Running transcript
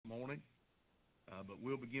but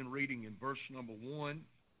we'll begin reading in verse number 1.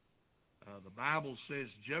 The Bible says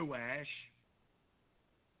Joash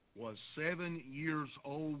was 7 years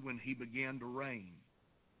old when he began to reign.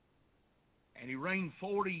 And he reigned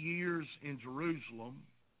 40 years in Jerusalem.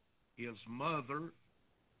 His mother's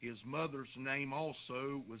name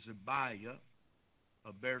also was Abiah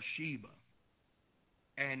of Beersheba.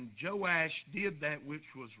 And Joash did that which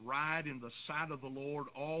was right in the sight of the Lord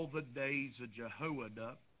all the days of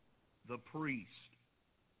Jehoiada the priest.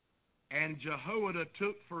 And Jehoiada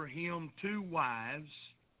took for him 2 wives,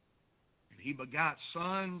 and he begot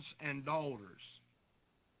sons and daughters.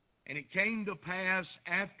 And it came to pass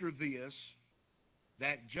after this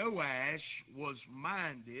that Joash was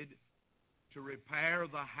minded to repair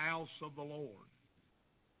the house of the Lord.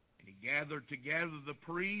 And he gathered together the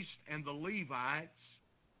priests and the Levites,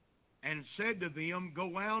 and said to them,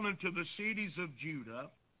 Go out into the cities of Judah,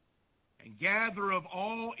 and gather of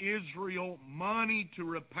all Israel money to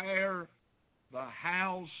repair the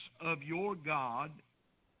house of your God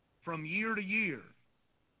from year to year,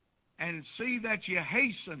 and see that ye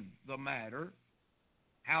hasten the matter.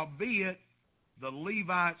 Howbeit the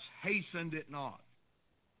Levites hastened it not.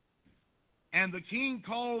 And the king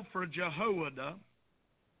called for Jehoiada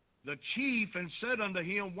the chief, and said unto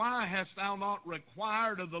him, Why hast thou not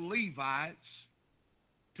required of the Levites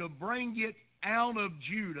to bring it out of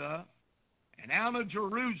Judah and out of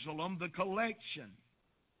Jerusalem the collection,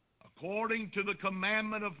 according to the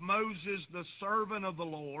commandment of Moses the servant of the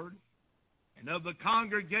Lord, and of the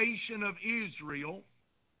congregation of Israel,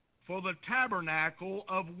 for the tabernacle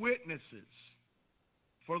of witnesses?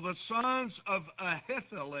 For the sons of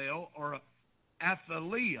Ahithophel, or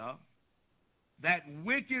Athaliah, that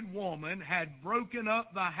wicked woman, had broken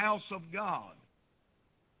up the house of God,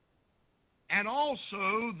 and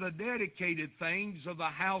also the dedicated things of the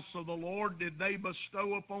house of the Lord did they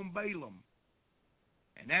bestow upon Balaam.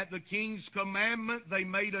 And at the king's commandment they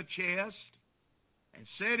made a chest, and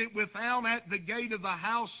set it without at the gate of the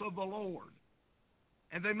house of the Lord.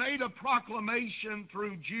 And they made a proclamation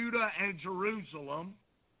through Judah and Jerusalem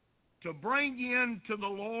to bring in to the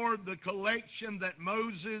Lord the collection that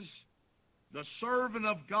Moses, the servant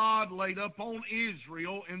of God, laid upon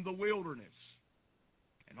Israel in the wilderness.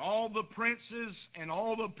 And all the princes and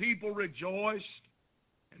all the people rejoiced,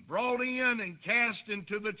 and brought in and cast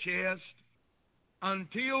into the chest,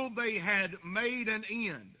 until they had made an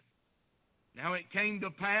end. Now it came to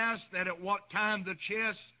pass that at what time the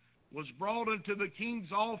chest was brought into the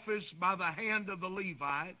king's office by the hand of the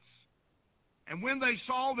Levites, and when they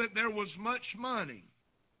saw that there was much money,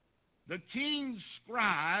 the king's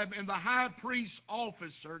scribe and the high priest's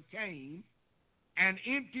officer came and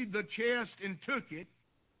emptied the chest and took it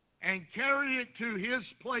and carried it to his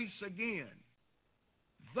place again.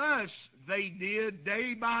 Thus they did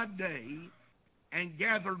day by day, and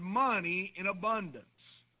gathered money in abundance.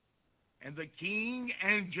 And the king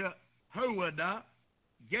and Jehoiada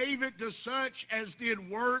gave it to such as did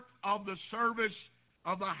work of the service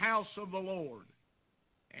of the house of the Lord,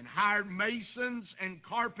 and hired masons and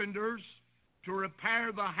carpenters to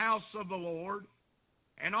repair the house of the Lord,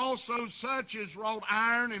 and also such as wrought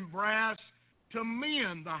iron and brass to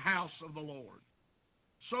mend the house of the Lord.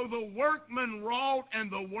 So the workmen wrought,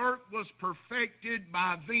 and the work was perfected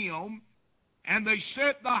by them, and they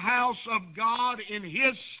set the house of God in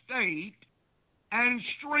his state, and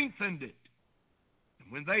strengthened it.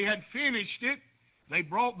 And when they had finished it, they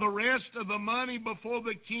brought the rest of the money before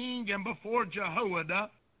the king and before Jehoiada,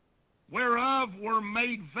 whereof were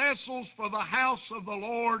made vessels for the house of the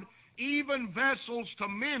Lord, even vessels to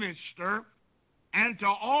minister, and to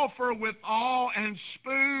offer withal, and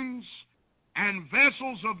spoons, and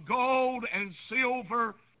vessels of gold and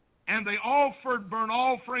silver. And they offered burnt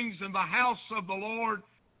offerings in the house of the Lord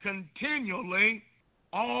continually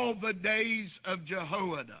all the days of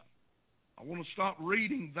Jehoiada. I want to stop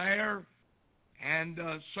reading there and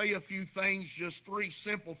say a few things, just 3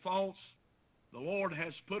 simple thoughts the Lord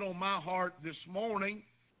has put on my heart this morning.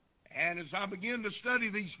 And as I begin to study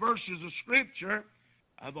these verses of Scripture,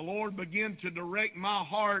 the Lord began to direct my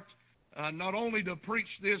heart not only to preach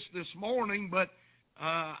this morning, but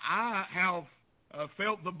I have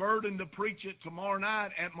felt the burden to preach it tomorrow night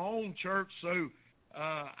at my own church. So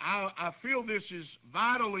I feel this is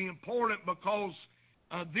vitally important, because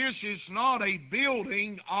this is not a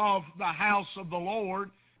building of the house of the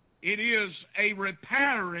Lord. It is a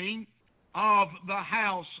repairing of the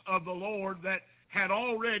house of the Lord that had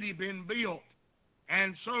already been built.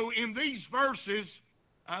 And so in these verses,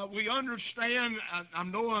 we understand, I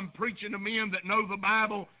know I'm preaching to men that know the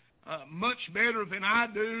Bible much better than I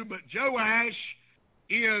do, but Joash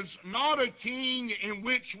is not a king in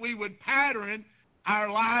which we would pattern our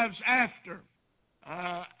lives after.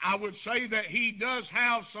 I would say that he does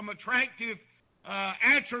have some attractive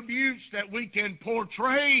attributes that we can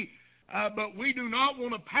portray, but we do not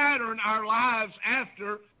want to pattern our lives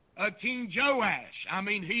after King Joash. I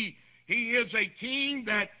mean, he is a king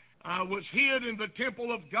that was hid in the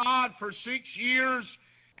temple of God for 6 years,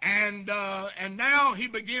 and now he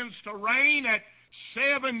begins to reign at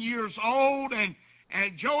 7 years old, and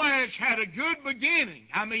Joash had a good beginning.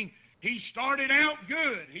 I mean, he started out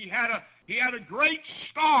good. He had a great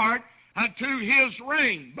start to his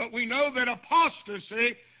reign, but we know that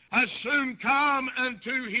apostasy has soon come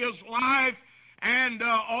into his life, and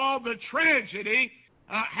all the tragedy,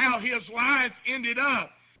 how his life ended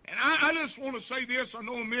up. And I just want to say this. I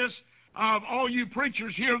know I miss all you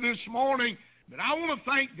preachers here this morning, but I want to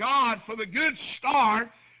thank God for the good start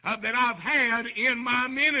that I've had in my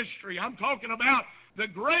ministry. I'm talking about the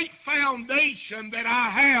great foundation that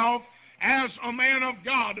I have as a man of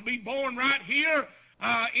God, to be born right here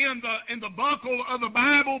in the buckle of the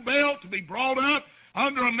Bible Belt, to be brought up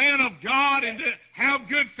under a man of God, and to have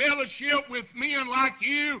good fellowship with men like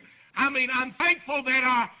you. I mean, I'm thankful that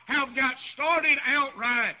I have got started out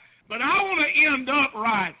right, but I want to end up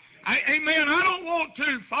right. Amen. I don't want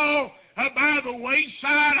to fall by the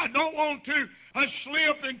wayside. I don't want to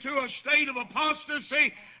slip into a state of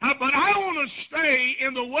apostasy, but I want to stay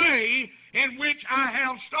in the way in which I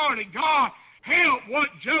have started. God help what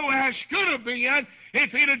Joash could have been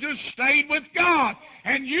if he'd have just stayed with God.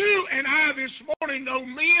 And you and I this morning know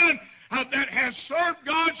men that have served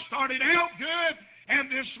God, started out good, and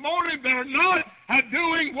this morning they're not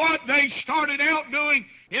doing what they started out doing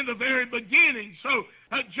in the very beginning. So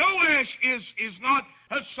Joash is not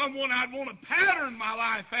someone I'd want to pattern my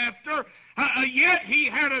life after, yet he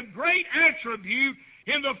had a great attribute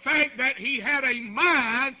in the fact that he had a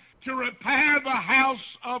mind to repair the house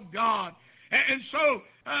of God. And so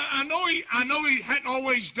I know he hadn't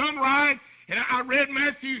always done right. And I read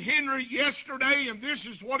Matthew Henry yesterday, and this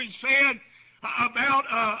is what he said about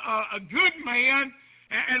a good man.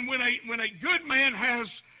 And when a good man has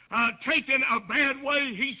taken a bad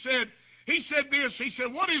way, he said this. He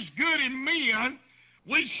said, "What is good in men,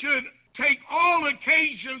 we should take all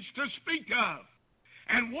occasions to speak of,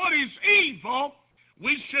 and what is evil,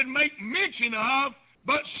 we should make mention of,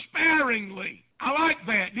 but sparingly." I like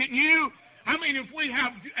that, didn't you? I mean, if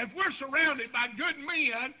we're surrounded by good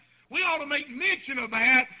men, we ought to make mention of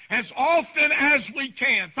that as often as we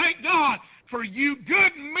can. Thank God for you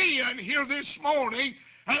good men here this morning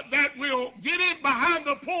that will get in behind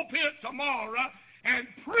the pulpit tomorrow and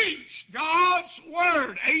preach God's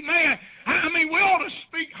Word. Amen. I mean, we ought to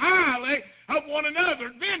speak highly of one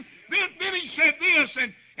another. Then he said this,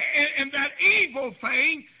 and that evil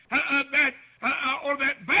thing, or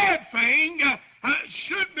that bad thing,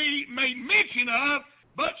 should be made mention of,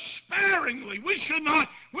 but sparingly. We should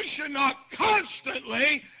not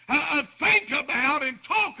constantly think about and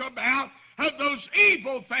talk about those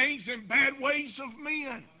evil things and bad ways of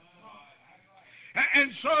men.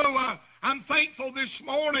 And so I'm thankful this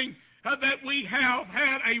morning that we have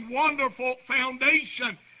had a wonderful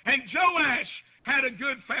foundation. And Joash had a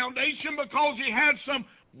good foundation because he had some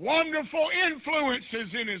wonderful influences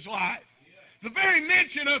in his life. The very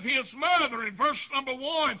mention of his mother in verse number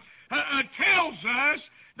 1 tells us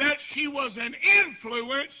that she was an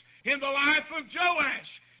influence in the life of Joash.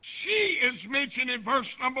 She is mentioned in verse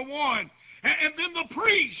number 1. And then the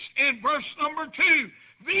priest in verse number 2.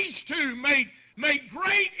 These two made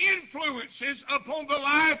great influences upon the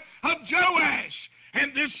life of Joash.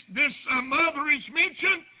 And this mother is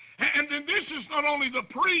mentioned. And then this is not only the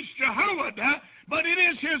priest Jehoiada, but it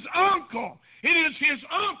is his uncle. It is his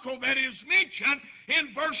uncle that is mentioned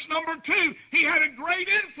in verse number 2. He had a great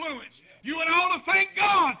influence. You and I ought to thank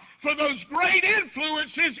God for those great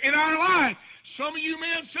influences in our life. Some of you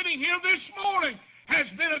men sitting here this morning has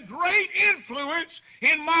been a great influence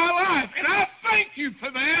in my life, and I thank you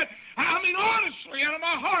for that. I mean, honestly, out of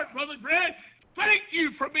my heart, Brother Greg, thank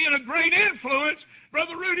you for being a great influence.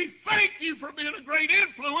 Brother Rudy, thank you for being a great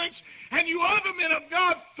influence. And you other men of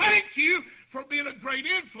God, thank you for being a great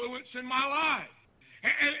influence in my life.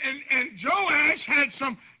 And Joash had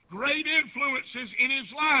some great influences in his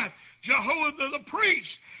life. Jehoiada the priest,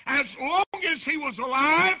 as long as he was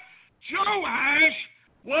alive, Joash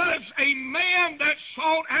was a man that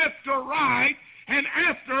sought after right and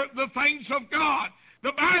after the things of God.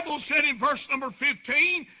 The Bible said in verse number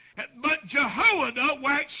 15, but Jehoiada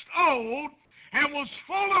waxed old and was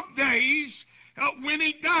full of days when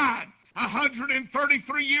he died.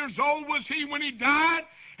 133 years old was he when he died,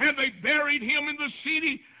 and they buried him in the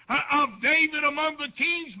city of David among the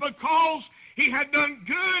kings because he had done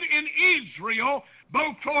good in Israel,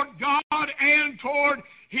 both toward God and toward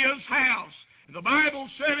His house. The Bible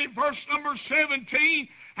said in verse number 17,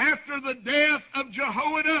 after the death of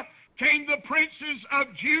Jehoiada came the princes of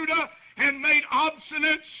Judah and made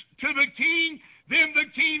obeisance to the king. Then the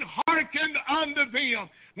king hearkened unto them.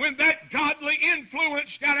 When that godly influence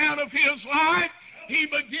got out of his life, he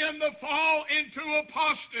began to fall into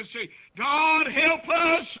apostasy. God help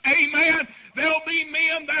us, amen. There'll be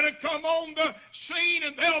men that'll come on the scene,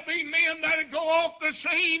 and there'll be men that'll go off the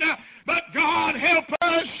scene, but God help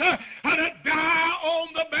us to die on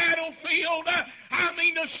the battlefield. I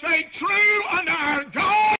mean, to stay true unto our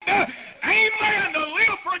God, amen, to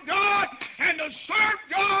live for God and to serve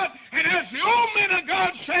God, and as the old men of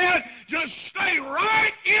God said, just stay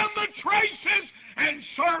right in the traces and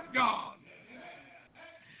serve God.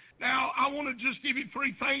 Now, I want to just give you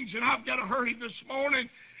three things, and I've got to hurry this morning.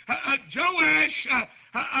 Joash,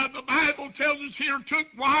 the Bible tells us here, took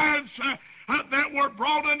wives that were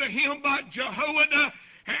brought unto him by Jehoiada,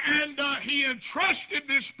 and he entrusted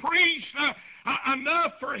this priest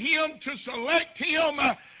enough for him to select him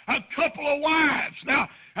a couple of wives. Now,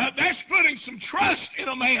 that's putting some trust in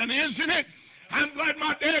a man, isn't it? I'm glad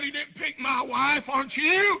my daddy didn't pick my wife, aren't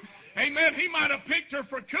you? Amen. He might have picked her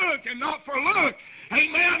for cook and not for look.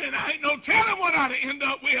 Amen. And I ain't no telling what I'd end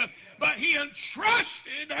up with. But he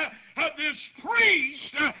entrusted this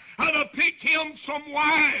priest to pick him some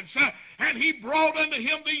wives. And he brought unto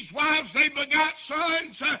him these wives. They begot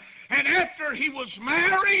sons. And after he was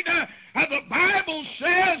married, the Bible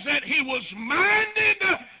says that he was minded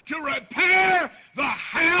to repair the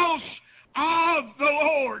house of the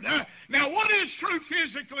Lord. Now, what is true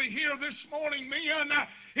physically here this morning, men,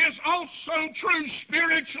 is also true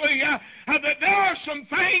spiritually, that there are some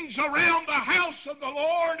things around the house of the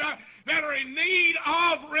Lord that are in need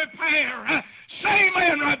of repair. Say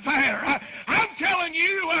amen right there. I'm telling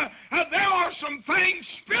you, there are some things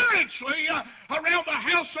spiritually around the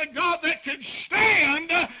house of God that can stand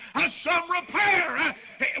some repair.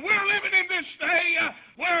 We're living in this day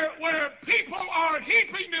where people are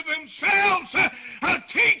heaping to themselves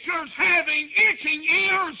teachers having itching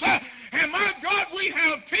ears. And my God, we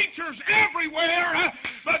have teachers everywhere,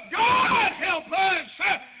 but God help us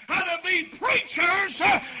to be preachers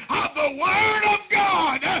of the Word of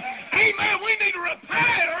God. Amen. We need to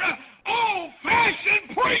repair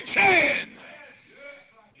old-fashioned preaching.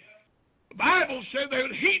 The Bible said they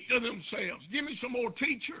would heap to themselves. Give me some more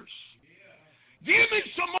teachers. Give me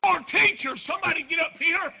some more teachers. Somebody get up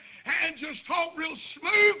here and just talk real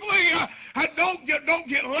smoothly. Don't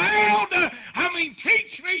get loud. I mean,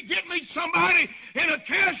 teach me. Get me somebody in a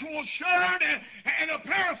casual shirt and a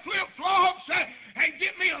pair of flip-flops and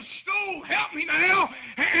get me a stool. Help me now.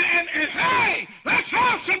 And hey, let's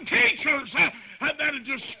have some teachers that'll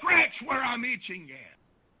just scratch where I'm itching at.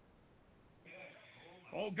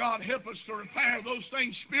 Oh, God, help us to repair those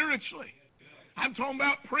things spiritually. I'm talking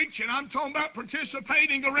about preaching. I'm talking about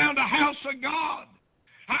participating around the house of God.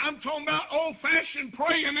 I'm talking about old-fashioned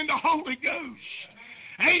praying in the Holy Ghost.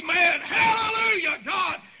 Amen. Hallelujah.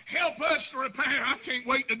 God, help us to repair. I can't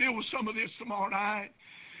wait to deal with some of this tomorrow night.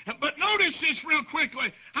 But notice this real quickly.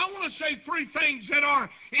 I want to say three things that are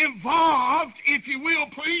involved, if you will,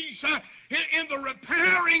 please, in the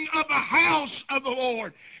repairing of the house of the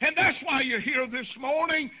Lord. And that's why you're here this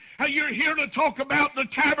morning. You're here to talk about the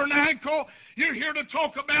tabernacle. You're here to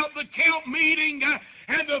talk about the camp meeting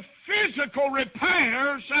and the physical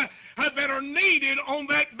repairs that are needed on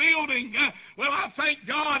that building. Well, I thank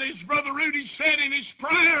God, as Brother Rudy said in his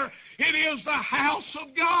prayer, it is the house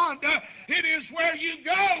of God. It is where you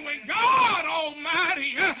go and God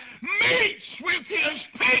Almighty meets with His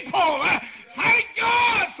people. Thank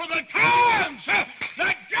God for the times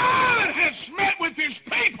that God has met with His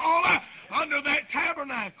people under that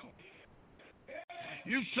tabernacle.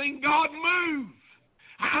 You've seen God move.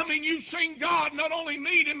 I mean, you've seen God not only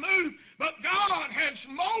meet and move, but God has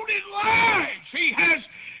molded lives.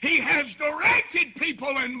 He has directed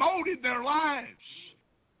people and molded their lives.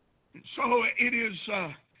 And so it is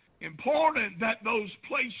important that those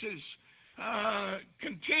places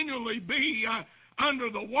continually be under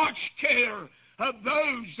the watch care of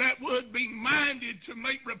those that would be minded to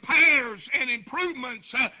make repairs and improvements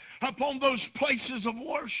upon those places of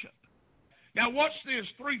worship. Now, watch this.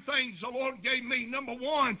 Three things the Lord gave me. Number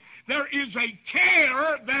one, there is a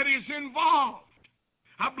care that is involved.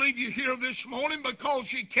 I believe you're here this morning because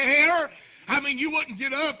you care. I mean, you wouldn't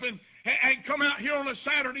get up and come out here on a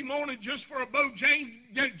Saturday morning just for a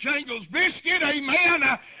Bojangles biscuit. Amen.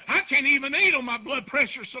 I can't even eat them. My blood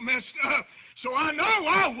pressure's so messed up. So I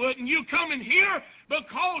know I wouldn't. You come in here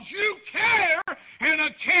because you care, and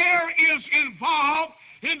a care is involved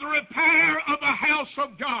in the repair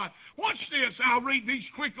of God. Watch this. I'll read these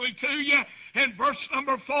quickly to you. In verse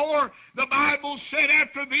number 4, the Bible said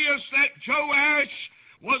after this that Joash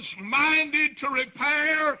was minded to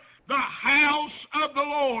repair the house of the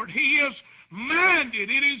Lord. He is minded.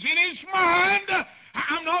 It is in his mind.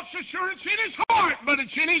 I'm not so sure it's in his heart, but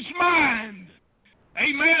it's in his mind.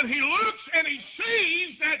 Amen. He looks and he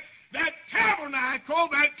sees that tabernacle,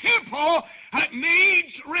 that temple,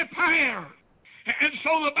 needs repair. And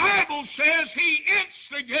so the Bible says he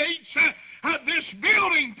instigates this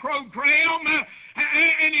building program,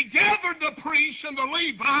 and he gathered the priests and the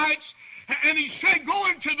Levites, and he said, go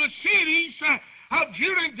into the cities of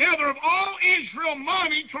Judah and gather of all Israel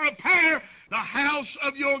money to repair the house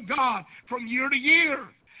of your God from year to year.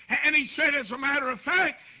 And he said, as a matter of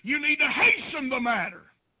fact, you need to hasten the matter.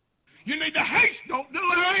 You need to hasten. Don't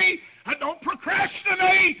delay. Don't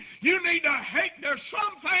procrastinate. You need to hasten. There's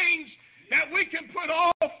some things that we can put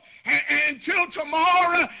off until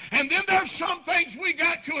tomorrow, and then there's some things we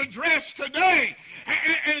got to address today.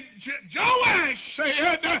 And Joash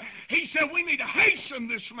said, he said, we need to hasten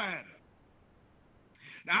this matter.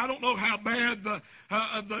 Now, I don't know how bad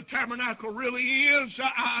the tabernacle really is.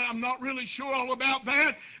 I'm not really sure all about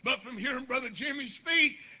that. But from hearing Brother Jimmy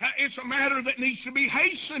speak, it's a matter that needs to be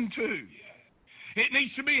hastened to. It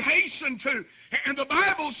needs to be hastened to. And the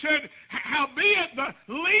Bible said, howbeit the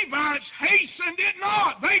Levites hastened it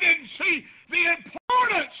not. They didn't see the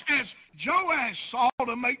importance as Joash saw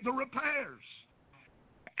to make the repairs.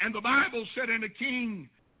 And the Bible said, and the king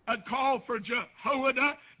had called for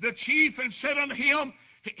Jehoiada, the chief, and said unto him,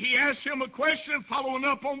 he asked him a question following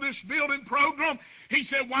up on this building program. He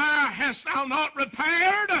said, why hast thou not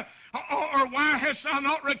repaired, or why hast thou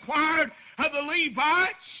not required of the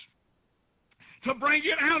Levites to bring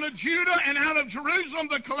it out of Judah and out of Jerusalem,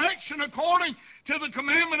 the collection according to the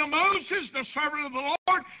commandment of Moses, the servant of the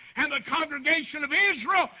Lord, and the congregation of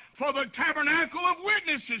Israel for the tabernacle of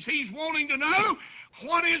witnesses? He's wanting to know,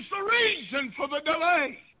 what is the reason for the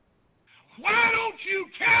delay? Why don't you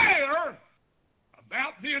care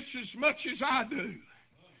about this as much as I do?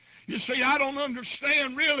 You see, I don't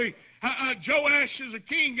understand really. Joash is a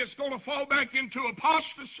king that's going to fall back into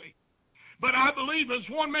apostasy. But I believe, as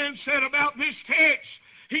one man said about this text,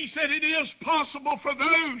 he said it is possible for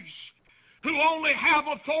those who only have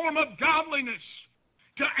a form of godliness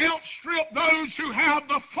to outstrip those who have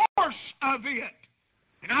the force of it.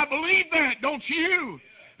 And I believe that, don't you?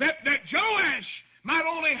 That Joash might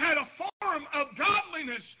only had a form of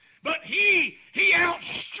godliness, but he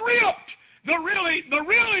outstripped the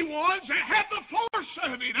really ones that had the force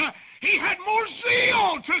of it. He had more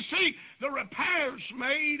zeal to see the repairs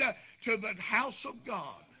made to the house of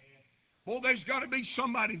God. Well, there's got to be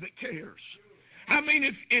somebody that cares. I mean,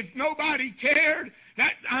 if nobody cared,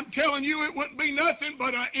 that I'm telling you, it wouldn't be nothing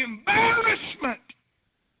but an embarrassment.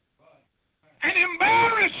 An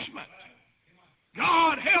embarrassment.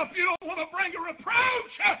 God help, you don't want to bring a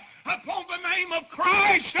reproach upon the name of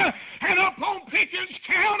Christ and upon Pickens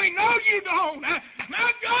County. No, you don't. Now,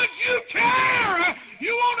 God, you care.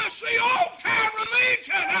 You want to see old-time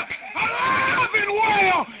religion alive and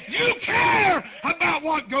well. You care about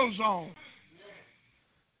what goes on.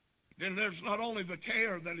 Then there's not only the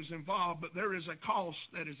care that is involved, but there is a cost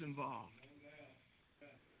that is involved.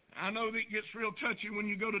 I know that it gets real touchy when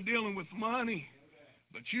you go to dealing with money.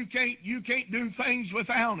 But you can't do things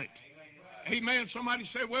without it. Amen. Somebody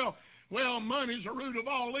say, well, money's the root of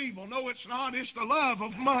all evil. No, it's not. It's the love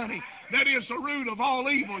of money that is the root of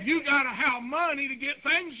all evil. You got to have money to get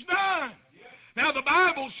things done. Now, the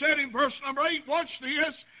Bible said in verse number 8, watch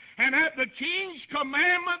this, and at the king's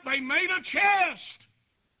commandment they made a chest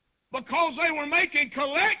because they were making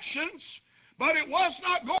collections, but it was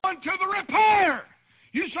not going to the repair.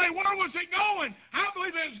 You say, where was it going? I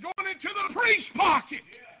believe it was going into the priest's pocket.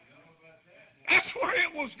 That's where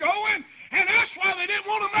it was going, and that's why they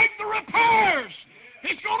didn't want to make the repairs.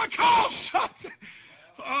 It's going to cost something.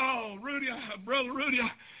 Oh, Rudy, Brother Rudy,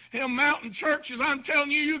 in mountain churches, I'm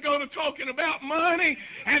telling you, you go to talking about money,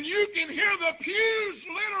 and you can hear the pews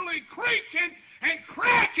literally creaking and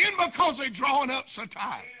cracking because they're drawing up so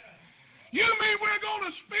tight. You mean we're going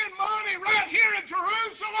to spend money right here in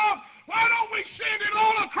Jerusalem? Why don't we send it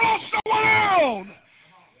all across the world?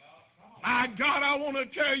 My God, I want to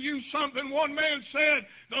tell you something. One man said,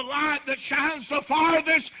 the light that shines the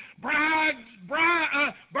farthest burns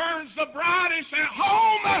the brightest at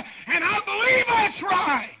home, and I believe that's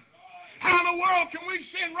right. How in the world can we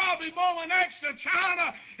send Robbie Mullinax to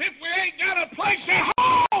China if we ain't got a place at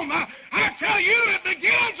home? I tell you, it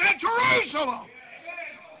begins at Jerusalem.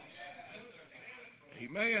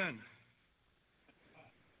 Amen.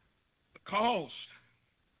 The cost.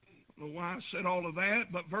 don't know why I said all of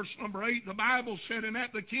that, but verse number 8, the Bible said, and at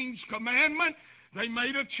the king's commandment, they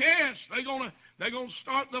made a chest. They're gonna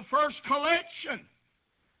start the first collection.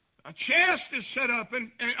 A chest is set up, and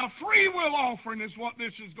a free will offering is what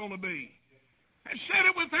this is going to be. And set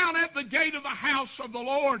it without at the gate of the house of the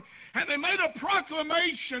Lord. And they made a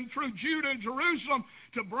proclamation through Judah and Jerusalem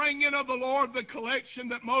to bring in of the Lord the collection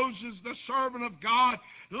that Moses, the servant of God,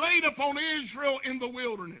 laid upon Israel in the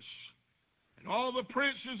wilderness. And all the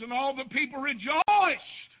princes and all the people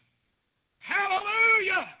rejoiced.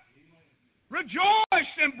 Hallelujah!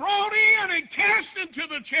 Rejoiced and brought in and cast into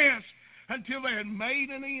the chest until they had made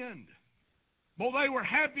an end. Well, they were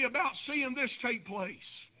happy about seeing this take place.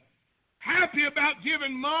 Happy about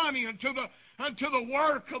giving money unto the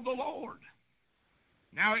work of the Lord.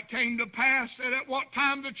 Now it came to pass that at what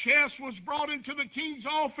time the chest was brought into the king's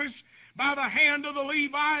office by the hand of the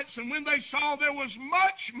Levites, and when they saw there was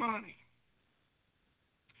much money.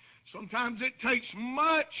 Sometimes it takes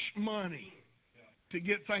much money to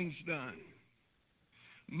get things done.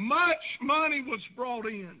 Much money was brought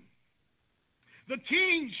in. The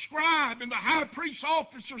king's scribe and the high priest's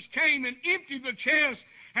officers came and emptied the chest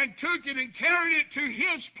and took it and carried it to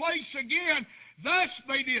his place again. Thus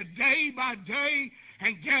they did day by day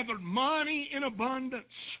and gathered money in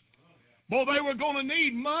abundance. Well, they were going to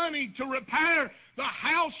need money to repair the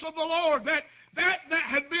house of the Lord that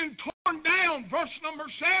had been torn down. Verse number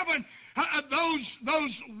 7,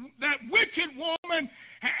 that wicked woman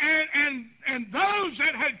and those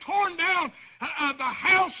that had torn down the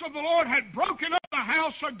house of the Lord had broken up the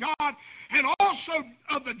house of God, and also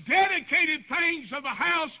of the dedicated things of the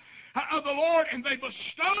house of the Lord, and they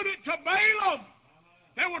bestowed it to Balaam.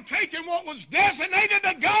 They were taking what was designated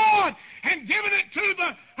to God and giving it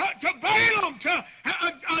to Balaam, to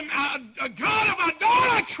a god of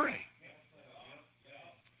idolatry.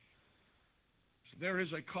 So there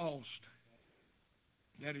is a cost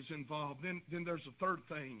that is involved. Then there's a third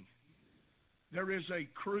thing. There is a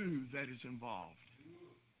crew that is involved.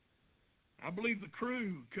 I believe the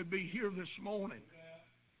crew could be here this morning.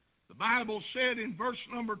 The Bible said in verse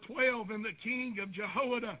number 12, and the king and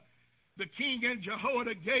Jehoiada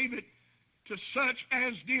gave it to such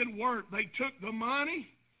as did work. They took the money,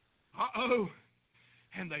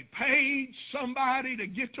 and they paid somebody to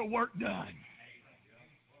get the work done.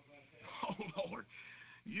 Oh, Lord.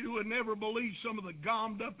 You would never believe some of the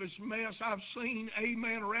gommed-uppest mess I've seen,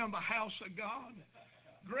 amen, around the house of God.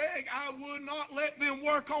 Greg, I would not let them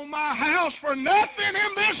work on my house for nothing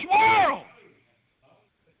in this world.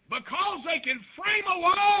 Because they can frame a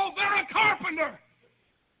wall, they're a carpenter.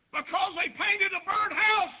 Because they painted a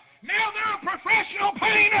birdhouse, now they're a professional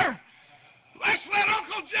painter. Let's let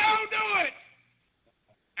Uncle Joe do it.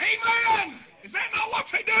 Amen. Is that not what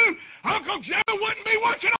they do? Uncle Joe wouldn't be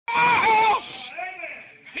working on my house.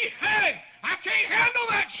 Hey, I can't handle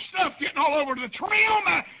that stuff getting all over the trim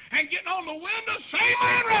and getting on the windows. Say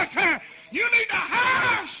man right there. You need to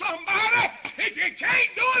hire somebody. If you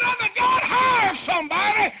can't do it under God, hire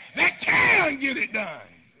somebody that can get it done.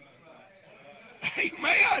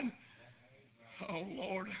 Amen. Oh,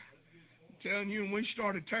 Lord. I'm telling you, when we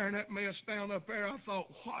started tearing that mess down up there, I thought,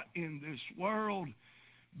 what in this world?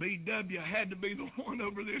 B.W. had to be the one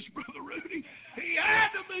over this, Brother Rudy. He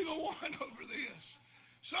had to be the one over this.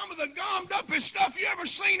 Some of the gommed-uppest stuff you ever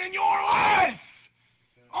seen in your life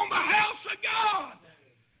on the house of God.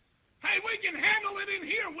 Hey, we can handle it in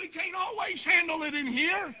here. We can't always handle it in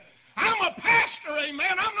here. I'm a pastor,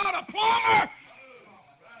 amen. I'm not a plumber.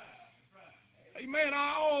 Amen.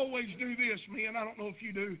 I always do this, man. I don't know if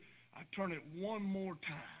you do. I turn it one more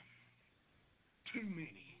time. Too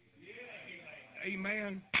many.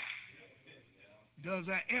 Amen. Does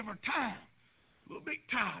that every time. A little bit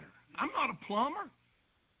tighter. I'm not a plumber.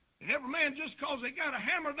 And every man, just because they got a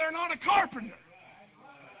hammer, they're not a carpenter.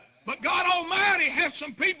 But God Almighty has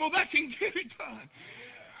some people that can get it done.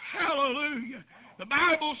 Hallelujah. The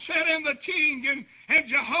Bible said, and the king and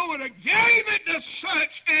Jehoiada gave it to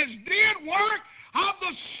such as did work of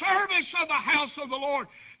the service of the house of the Lord.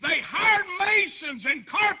 They hired masons and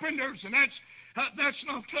carpenters, and that's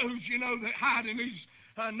not those, that hide in these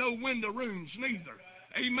no window rooms neither.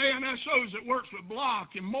 Amen. That's those that works with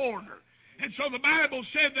block and mortar. And so the Bible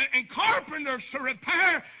said that, and carpenters to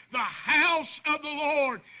repair the house of the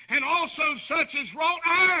Lord, and also such as wrought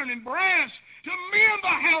iron and brass to mend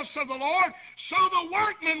the house of the Lord. So the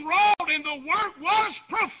workmen wrought, and the work was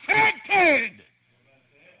perfected.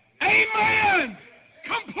 Amen.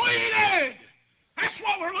 Completed. That's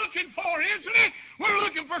what we're looking for, isn't it? We're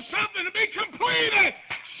looking for something to be completed,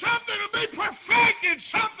 something to be perfected,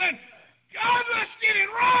 something. God, let's get it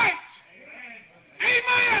right.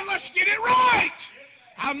 Amen. Let's get it right.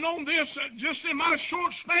 I've known this just in my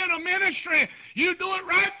short span of ministry. You do it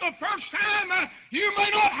right the first time, you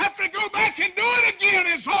may not have to go back and do it again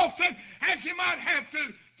as often as you might have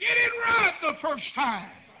to. Get it right the first time.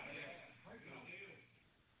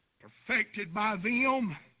 Perfected by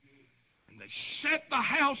them, and they set the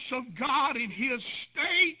house of God in His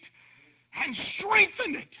state and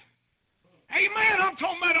strengthened it. Amen. I'm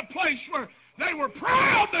talking about a place where they were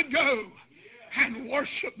proud to go and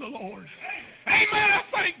worship the Lord. Amen. I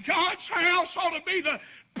think God's house ought to be the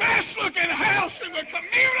best looking house in the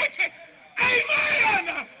community.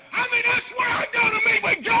 Amen. I mean, that's where I go to meet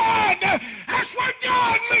with God. That's where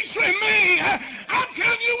God meets with me. I'm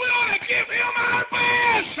telling you, we ought to give Him our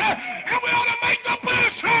best. And we ought to make the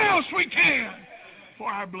best house we can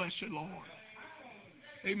for our blessed Lord.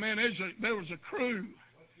 Amen. There was a crew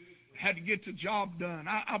had to get the job done.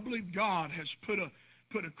 I believe God has put a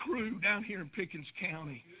crew down here in Pickens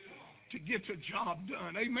County to get the job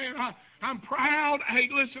done. Amen. I'm proud. Hey,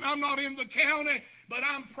 listen, I'm not in the county, but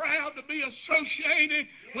I'm proud to be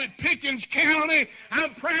associated with Pickens County.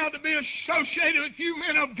 I'm proud to be associated with you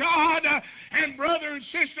men of God. And brother and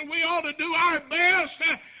sister, we ought to do our best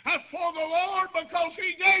for the Lord because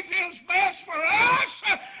He gave His best for us.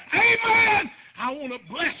 Amen. I want to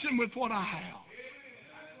bless Him with what I have.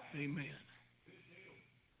 Amen.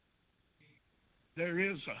 There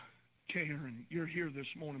is a care, and you're here this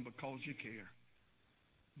morning because you care.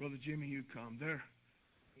 Brother Jimmy, you come.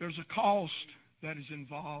 There's a cost that is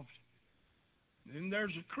involved. And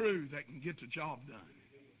there's a crew that can get the job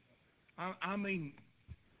done. I mean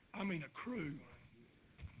a crew.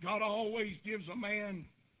 God always gives a man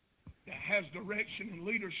that has direction and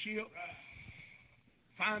leadership.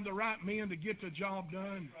 Find the right men to get the job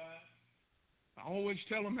done. I always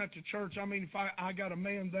tell them at the church, I mean, if I got a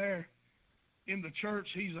man there in the church,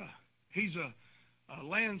 he's a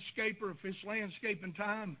landscaper. If it's landscaping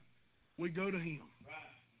time, we go to him.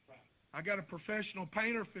 I got a professional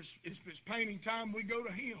painter. If it's painting time, we go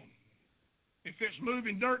to him. If it's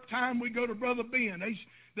moving dirt time, we go to Brother Ben.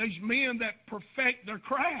 There's men that perfect their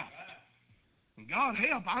craft. And God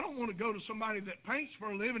help, I don't want to go to somebody that paints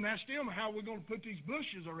for a living and ask them how we're going to put these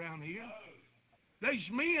bushes around here.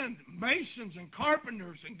 There's men, masons and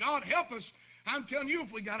carpenters, and God help us. I'm telling you,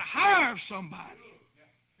 if we got to hire somebody,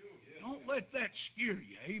 don't let that scare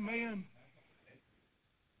you. Amen.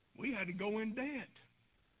 We had to go in debt.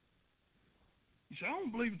 You say, I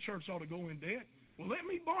don't believe the church ought to go in debt. Well, let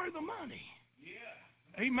me borrow the money.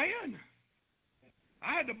 Amen.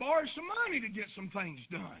 I had to borrow some money to get some things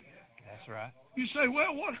done. That's right. You say,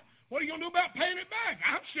 well, what are you going to do about paying it back?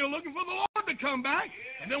 I'm still looking for the Lord to come back,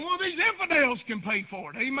 and then one of these infidels can pay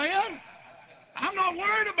for it. Amen? I'm not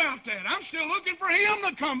worried about that. I'm still looking for Him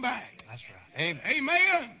to come back. That's right. Amen.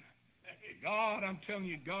 Amen. God, I'm telling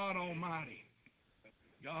you, God Almighty's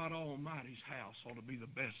house ought to be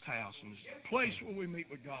the best house, and this place where we meet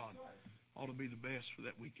with God ought to be the best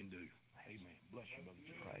that we can do. Amen. Bless you, Brother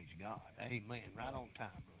Jim. Praise God. Amen. Right on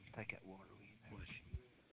time, brother. Take that water with you. Bless you.